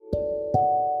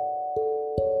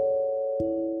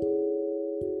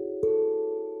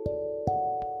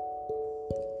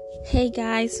Hey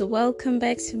guys, welcome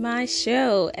back to my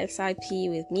show, SIP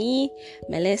with me,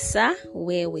 Melissa,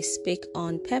 where we speak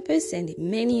on purpose and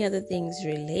many other things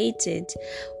related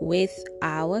with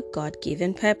our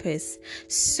God-given purpose.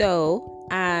 So,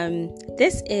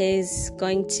 this is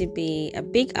going to be a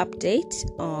big update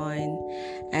on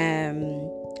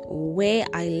where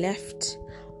I left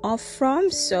off from.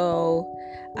 So,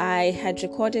 I had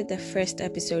recorded the first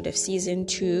episode of season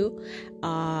 2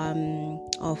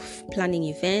 of planning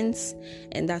events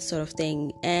and that sort of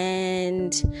thing,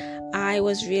 and I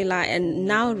was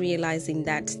now realizing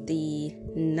that the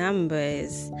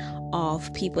numbers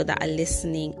of people that are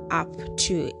listening up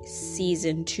to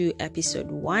season 2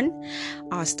 episode 1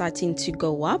 are starting to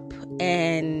go up,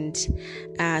 and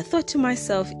I thought to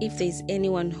myself, if there's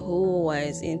anyone who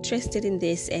was interested in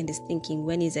this and is thinking,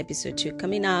 when is episode 2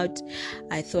 coming out,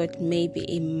 I thought maybe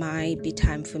it might be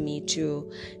time for me to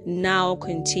now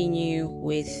continue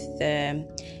with the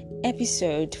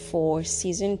episode for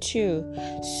season 2.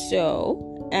 So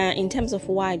in terms of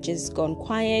why I just gone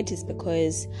quiet, is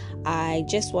because I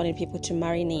just wanted people to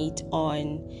marinate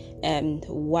on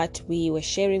what we were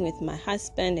sharing with my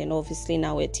husband, and obviously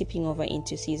now we're tipping over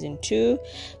into season 2.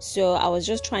 So I was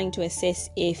just trying to assess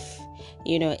if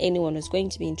anyone was going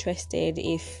to be interested,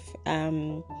 if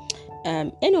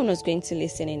anyone was going to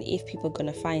listen, and if people are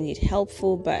going to find it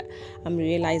helpful. But I'm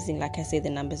realizing, like I said, the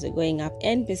numbers are going up,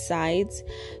 and besides,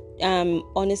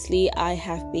 honestly, I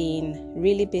have been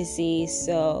really busy.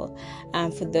 So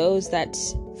for those that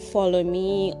follow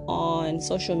me on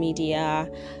social media,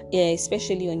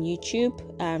 especially on YouTube,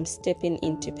 Stepping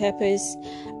into Purpose,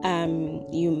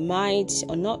 you might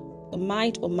or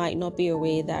might not be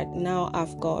aware that now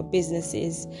I've got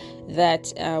businesses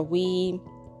that we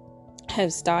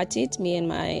have started, me and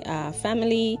my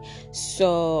family.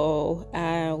 So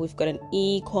we've got an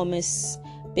e-commerce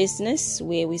business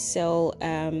where we sell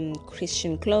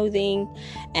Christian clothing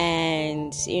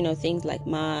and things like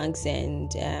mugs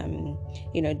and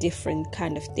different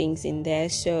kind of things in there.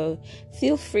 So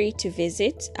feel free to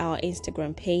visit our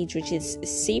Instagram page, which is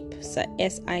SIP, so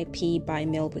SIP by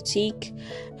Mel Boutique.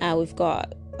 We've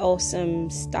got awesome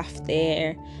stuff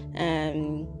there.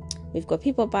 We've got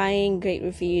people buying, great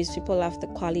reviews, people love the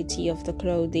quality of the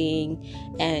clothing,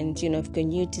 and we've got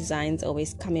new designs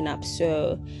always coming up.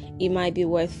 So it might be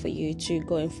worth for you to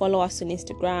go and follow us on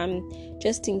Instagram,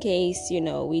 just in case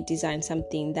we design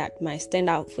something that might stand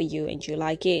out for you and you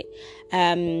like it.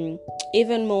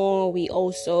 Even more, we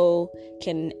also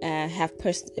can have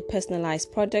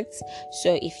personalized products.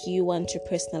 So if you want to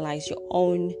personalize your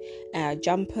own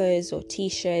jumpers or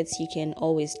t-shirts, you can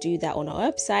always do that on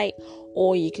our website,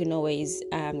 or you can always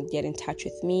get in touch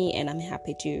with me, and I'm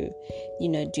happy to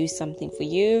do something for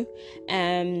you.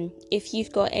 If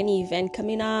you've got any event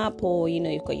coming up, or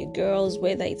you've got your girls,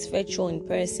 whether it's virtual, in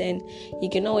person, you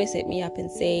can always hit me up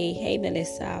and say, hey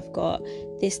Melissa, I've got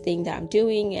this thing that I'm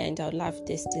doing and I would love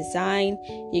this design.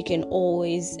 You can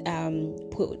always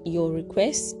put your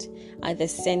request, either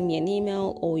send me an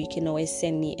email, or you can always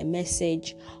send me a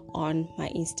message on my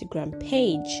Instagram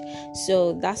page.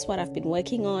 So that's what I've been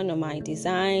working on my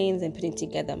designs and putting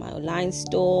together my online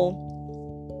store.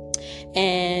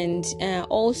 And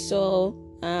also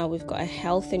we've got a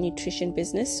health and nutrition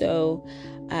business. So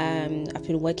I've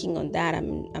been working on that.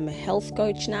 I'm a health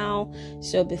coach now.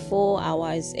 So before I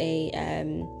was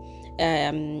an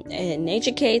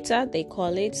educator, they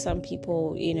call it. Some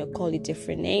people call it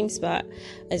different names, but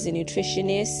as a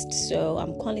nutritionist, so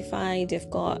I'm qualified. I've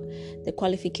got the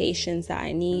qualifications that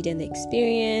I need and the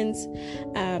experience.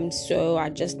 So I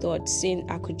just thought, since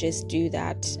I could just do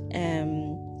that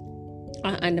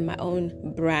under my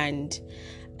own brand.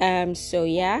 So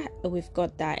yeah, we've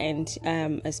got that, and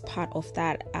as part of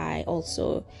that, I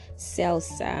also sell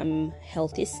some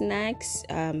healthy snacks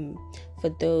for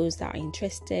those that are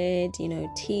interested,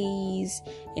 teas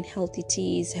and healthy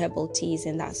teas, herbal teas,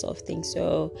 and that sort of thing.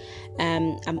 So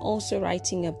I'm also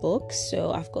writing a book.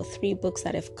 So I've got 3 books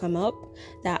that have come up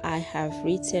that I have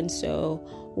written. So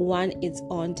one is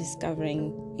on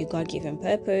discovering your God-given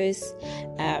purpose.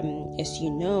 As you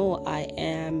know, my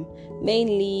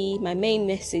main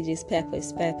message is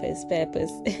purpose.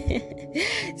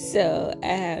 So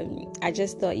I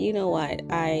just thought, what,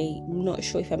 I'm not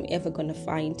sure if I'm ever going to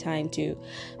find time to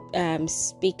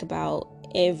speak about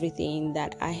everything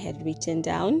that I had written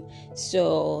down.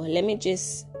 So let me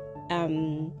just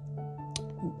write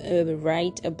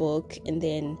a book, and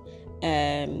then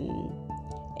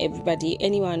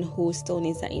anyone who still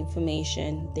needs that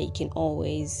information, they can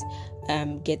always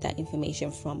get that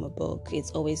information from a book.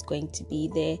 It's always going to be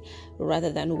there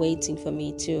rather than waiting for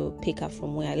me to pick up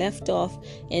from where I left off.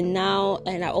 And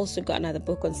I also got another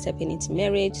book on stepping into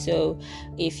marriage. So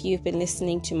if you've been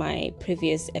listening to my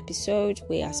previous episode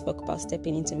where I spoke about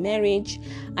stepping into marriage,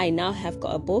 I now have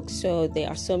got a book. So there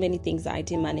are so many things that I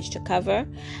didn't manage to cover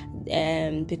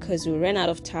because we ran out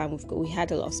of time. We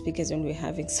had a lot of speakers and we were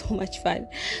having so much fun.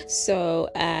 So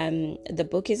the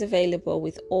book is available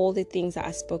with all the things that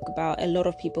I spoke about. A lot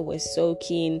of people were so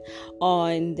keen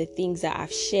on the things that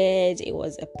I've shared. It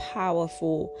was a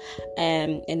powerful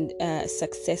and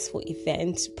successful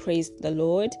event. Praise the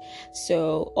Lord.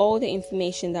 So all the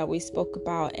information that we spoke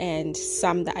about and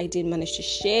some that I didn't manage to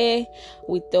share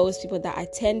with those people that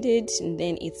attended, and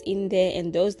then it's in there.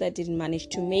 And those that didn't manage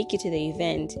to make it to the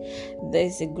event,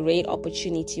 there's a great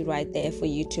opportunity right there for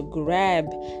you to grab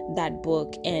that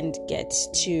book and get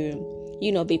to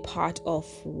be part of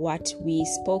what we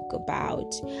spoke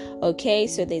about. Okay,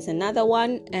 so there's another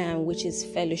one which is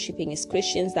Fellowshipping as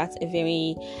Christians. That's a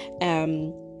very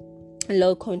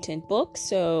low content book,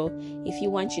 so if you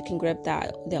want, you can grab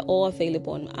that. They're all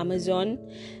available on Amazon,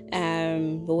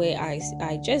 where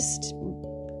I just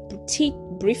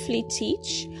briefly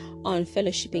teach on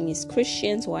fellowshipping as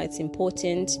Christians, why it's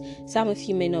important. Some of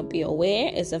you may not be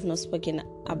aware, as I've not spoken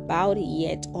about it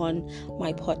yet on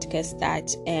my podcast,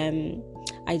 that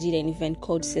I did an event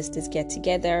called Sisters Get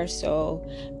Together. So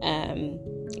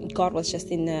God was just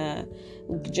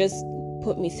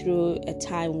put me through a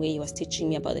time where he was teaching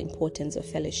me about the importance of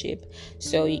fellowship.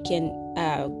 So you can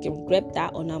grab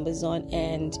that on Amazon.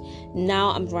 And now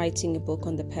I'm writing a book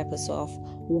on the purpose of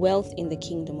wealth in the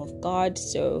kingdom of God.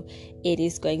 So it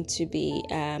is going to be,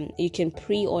 you can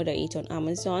pre-order it on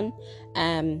Amazon,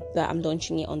 but I'm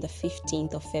launching it on the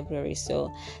 15th of February.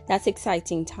 So that's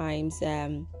exciting times.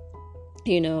 There's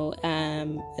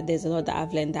a lot that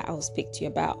I've learned that I'll speak to you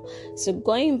about. So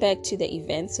going back to the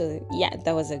event, so yeah,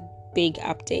 that was a big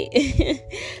update.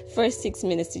 First 6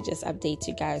 minutes to just update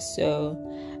you guys. So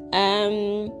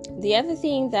the other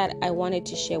thing that I wanted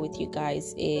to share with you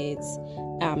guys is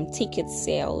ticket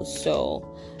sales. So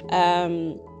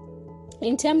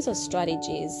in terms of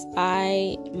strategies,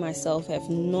 I myself have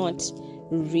not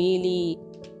really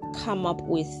come up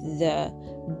with the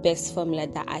best formula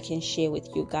that I can share with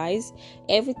you guys.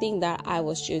 Everything that I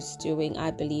was just doing, I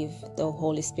believe the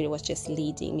Holy Spirit was just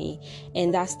leading me,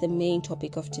 and that's the main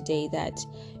topic of today. That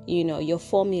your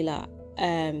formula,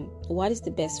 what is the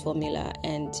best formula,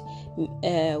 and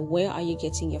where are you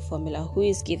getting your formula, who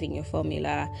is giving your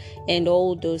formula, and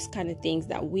all those kind of things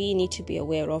that we need to be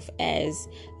aware of as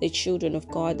the children of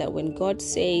God. That when God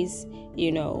says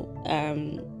you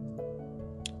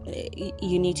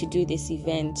need to do this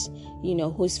event,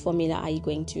 whose formula are you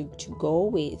going to go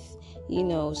with?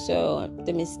 So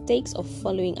the mistakes of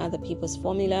following other people's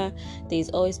formula, there's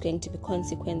always going to be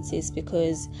consequences,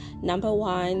 because number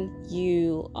one,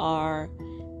 you are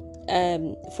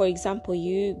for example,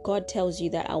 God tells you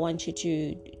that I want you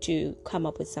to come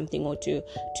up with something, or to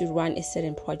run a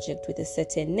certain project with a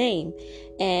certain name,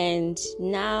 and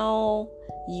now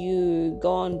you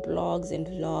go on blogs and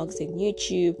vlogs and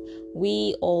YouTube.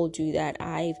 We all do that.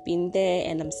 I've been there,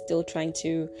 and I'm still trying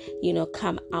to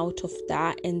come out of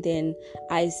that. And then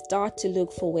I start to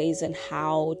look for ways on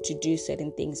how to do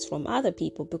certain things from other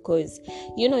people, because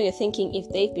you're thinking if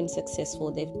they've been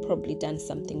successful, they've probably done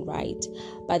something right.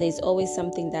 But there's always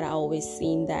something that I always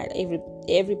seen, that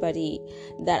everybody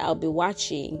that I'll be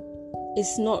watching,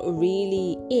 it's not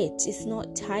really it. It's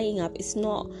not tying up. It's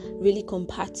not really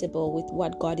compatible with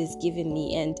what God has given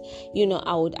me. And,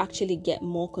 I would actually get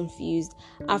more confused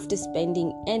after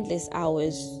spending endless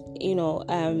hours,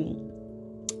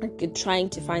 trying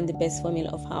to find the best formula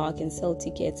of how I can sell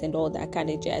tickets and all that kind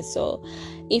of jazz. So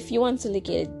if you want to look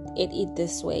at it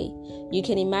this way, you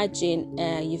can imagine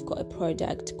you've got a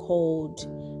product called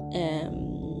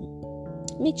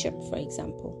Mitchum, for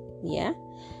example. Yeah.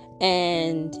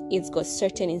 And it's got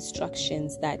certain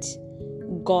instructions that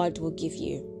God will give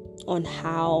you on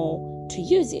how to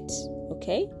use it,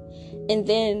 okay? And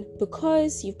then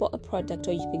because you've bought a product,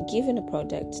 or you've been given a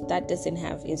product that doesn't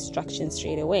have instructions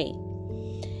straight away,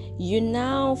 you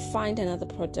now find another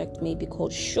product maybe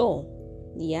called Sure,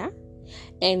 yeah?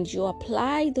 And you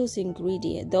apply those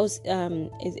ingredients, those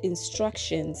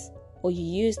instructions, or you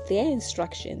use their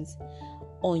instructions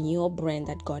on your brand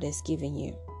that God has given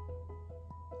you.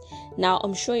 Now,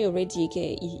 I'm sure you're ready.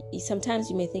 Sometimes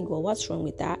you may think, well, what's wrong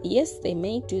with that? Yes, they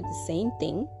may do the same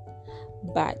thing,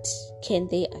 but can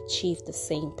they achieve the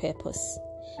same purpose?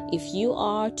 If you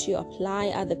are to apply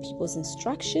other people's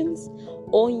instructions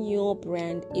on your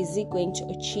brand, is it going to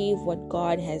achieve what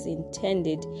God has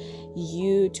intended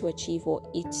you to achieve or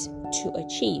it to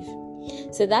achieve?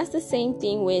 So that's the same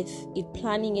thing with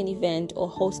planning an event or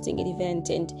hosting an event,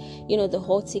 and the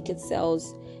whole ticket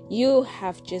sales. You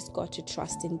have just got to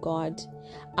trust in God.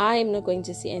 I'm not going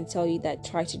to sit and tell you that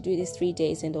try to do this 3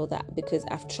 days and all that, because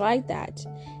I've tried that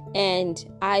and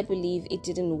I believe it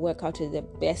didn't work out to the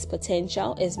best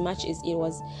potential, as much as it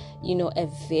was a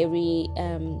very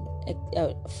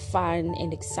fun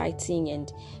and exciting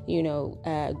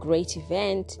and great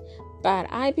event. But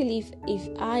I believe if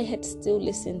I had still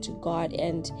listened to God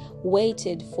and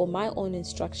waited for my own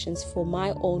instructions for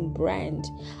my own brand,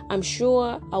 I'm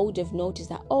sure I would have noticed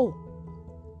that,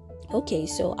 okay,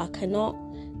 so I cannot,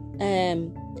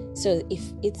 so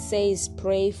if it says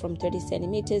pray from 30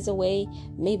 centimeters away,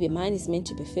 maybe mine is meant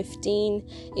to be 15.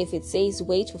 If it says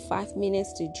wait for 5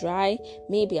 minutes to dry,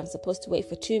 maybe I'm supposed to wait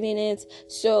for 2 minutes.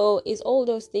 So it's all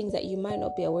those things that you might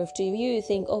not be aware of. To you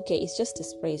think, okay, it's just a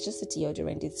spray, it's just a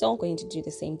deodorant, it's all going to do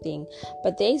the same thing.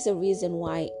 But there's a reason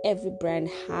why every brand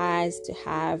has to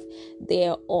have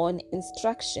their own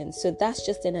instructions. So that's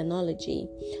just an analogy.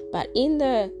 But in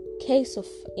the case of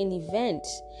an event,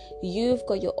 you've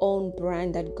got your own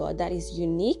brand that is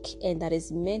unique and that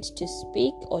is meant to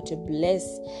speak or to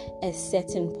bless a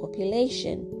certain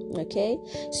population. Okay,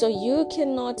 so you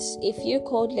cannot, if you're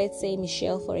called, let's say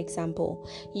Michelle, for example,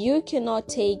 you cannot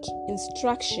take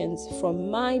instructions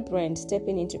from my brand,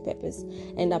 Stepping into Purpose,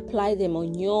 and apply them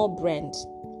on your brand.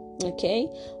 Okay,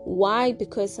 why?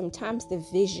 Because sometimes the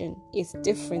vision is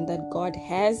different that God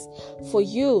has for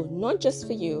you, not just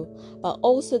for you, but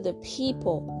also the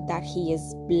people that He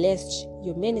has blessed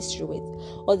your ministry with,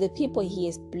 or the people He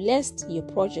has blessed your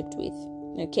project with.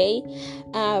 Okay,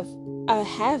 I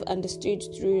have understood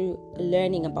through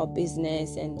learning about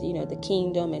business and the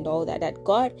kingdom and all that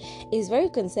God is very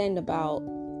concerned about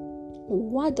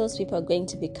what those people are going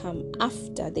to become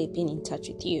after they've been in touch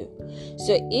with you.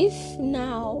 So if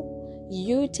now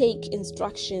you take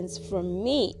instructions from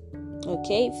me,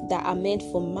 okay, that are meant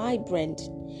for my brand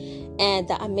and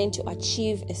that are meant to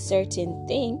achieve a certain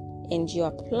thing, and you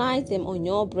apply them on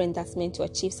your brand that's meant to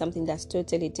achieve something that's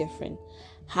totally different,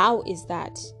 how is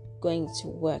that going to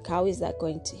work? How is that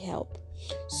going to help?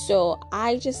 So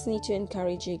I just need to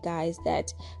encourage you guys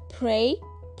that pray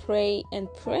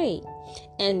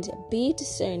and be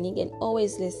discerning and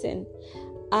always listen.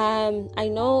 I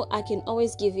know I can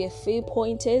always give you a few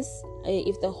pointers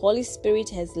if the Holy Spirit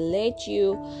has led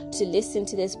you to listen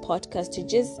to this podcast, to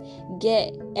just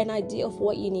get an idea of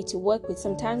what you need to work with.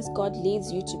 Sometimes God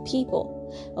leads you to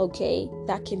people, okay,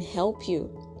 that can help you.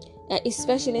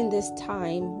 Especially in this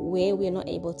time where we're not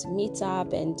able to meet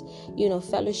up and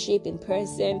fellowship in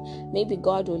person, maybe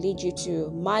God will lead you to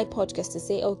my podcast to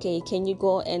say, okay, can you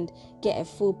go and get a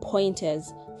few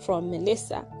pointers from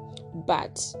Melissa?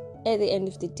 But at the end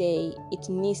of the day, it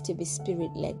needs to be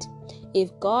spirit-led.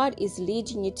 If God is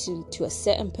leading you to a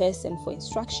certain person for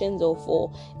instructions or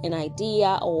for an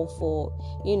idea or for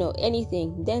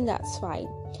anything, then that's fine.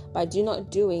 But do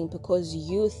not do it because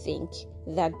you think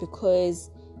that because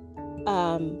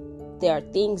there are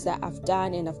things that I've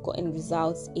done and I've gotten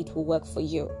results, it will work for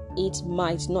you. It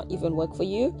might not even work for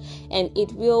you, and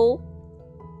it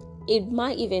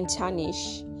might even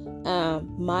tarnish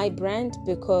my brand,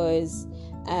 because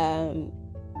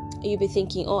you'll be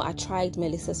thinking, I tried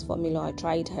Melissa's formula, I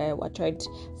tried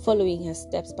following her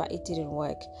steps, but it didn't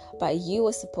work. But you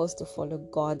were supposed to follow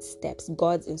God's steps,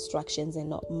 God's instructions, and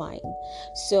not mine.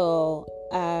 So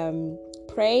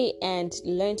pray and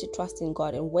learn to trust in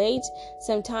God and wait.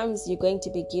 Sometimes you're going to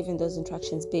be given those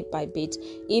instructions bit by bit.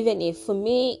 Even if for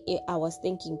me, I was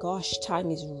thinking, gosh, time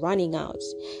is running out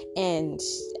and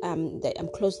that I'm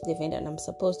close to the event and I'm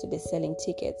supposed to be selling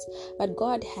tickets. But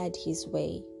God had His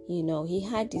way. He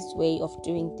had His way of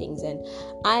doing things, and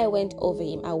I went over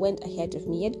Him. I went ahead of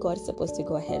me. Yet God is supposed to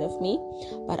go ahead of me,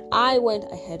 but I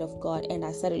went ahead of God and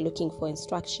I started looking for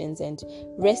instructions and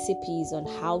recipes on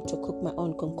how to cook my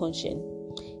own concoction.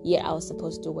 Yet I was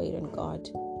supposed to wait on God.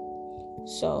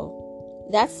 So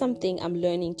that's something I'm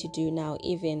learning to do now,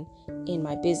 even in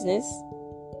my business.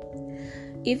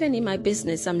 Even in my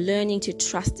business, I'm learning to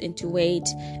trust and to wait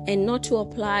and not to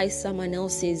apply someone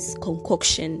else's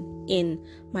concoction in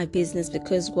my business,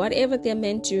 because whatever they're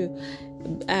meant to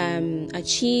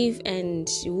achieve and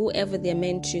whoever they're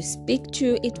meant to speak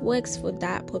to, it works for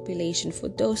that population, for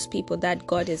those people that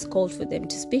God has called for them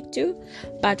to speak to.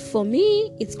 But for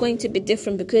me, it's going to be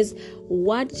different, because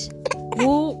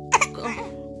who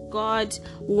God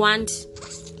wants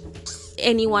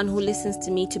anyone who listens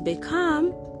to me to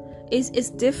become is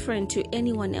different to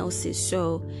anyone else's.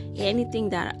 So anything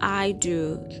that I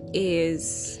do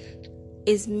is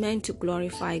meant to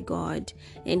glorify God,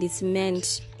 and it's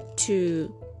meant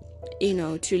to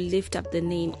lift up the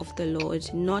name of the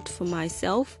Lord, not for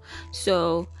myself.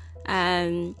 So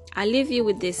I leave you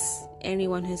with this,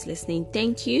 anyone who's listening.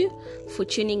 Thank you for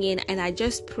tuning in, and I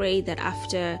just pray that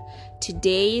after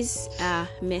today's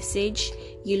message,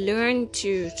 you learn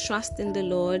to trust in the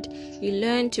Lord, you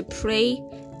learn to pray,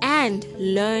 and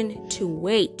learn to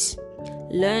wait.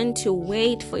 Learn to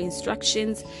wait for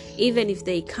instructions, even if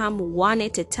they come one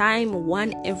at a time,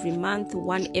 one every month,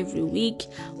 one every week.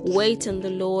 Wait on the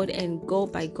Lord and go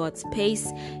by God's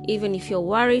pace. Even if you're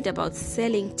worried about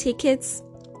selling tickets,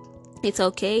 it's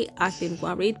okay. I've been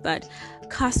worried, but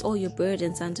cast all your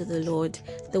burdens unto the Lord.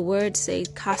 The word says,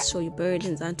 cast all your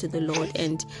burdens unto the Lord,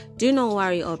 and do not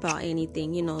worry about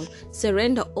anything.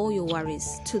 Surrender all your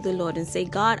worries to the Lord and say,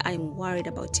 God, I'm worried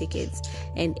about tickets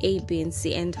and A, B, and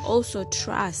C. And also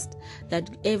trust that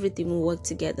everything will work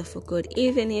together for good,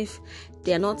 even if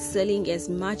they're not selling as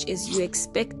much as you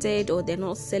expected, or they're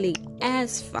not selling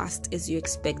as fast as you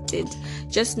expected.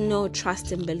 Just know,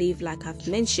 trust, and believe, like I've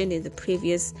mentioned in the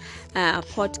previous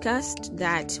podcast,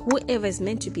 that whoever is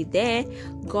meant to be there,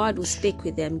 God will speak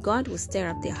with them. God will stir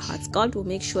up their hearts. God will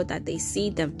make sure that they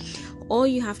see them. All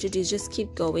you have to do is just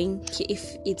keep going.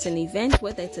 If it's an event,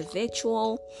 whether it's a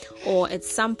virtual or at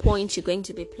some point you're going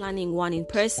to be planning one in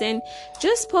person,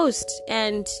 just post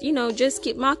and just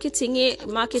keep marketing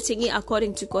it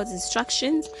according to God's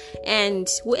instructions, and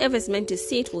whoever's meant to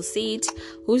see it will see it.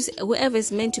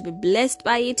 Whoever's meant to be blessed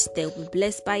by it, they'll be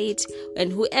blessed by it, and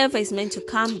whoever is meant to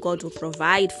come, God will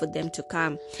provide for them to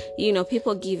come.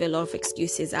 People give a lot of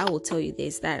excuses. I will tell you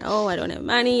this, that I don't have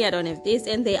money, I don't have this,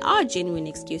 and they are genuine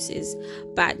excuses.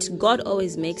 But God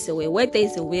always makes a way. Where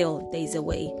there's a will, there's a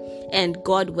way, and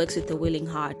God works with a willing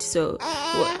heart. So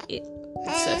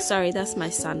sorry, that's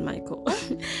my son Michael.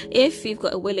 If you've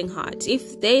got a willing heart,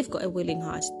 if they've got a willing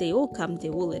heart, they will come, they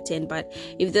will attend. But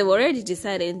if they've already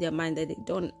decided in their mind that they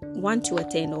don't want to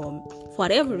attend, or for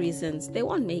whatever reasons, they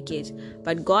won't make it.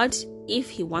 But God, if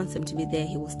He wants them to be there,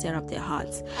 He will stir up their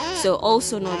hearts. So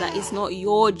also know that it's not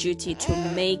your duty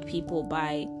to make people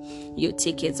buy your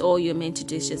tickets. All you're meant to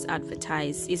do is just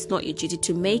advertise. It's not your duty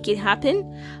to make it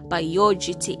happen, but your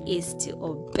duty is to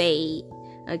obey.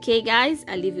 Okay, guys,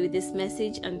 I leave you with this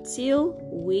message until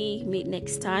we meet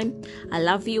next time. I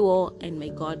love you all, and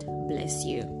may God bless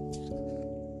you.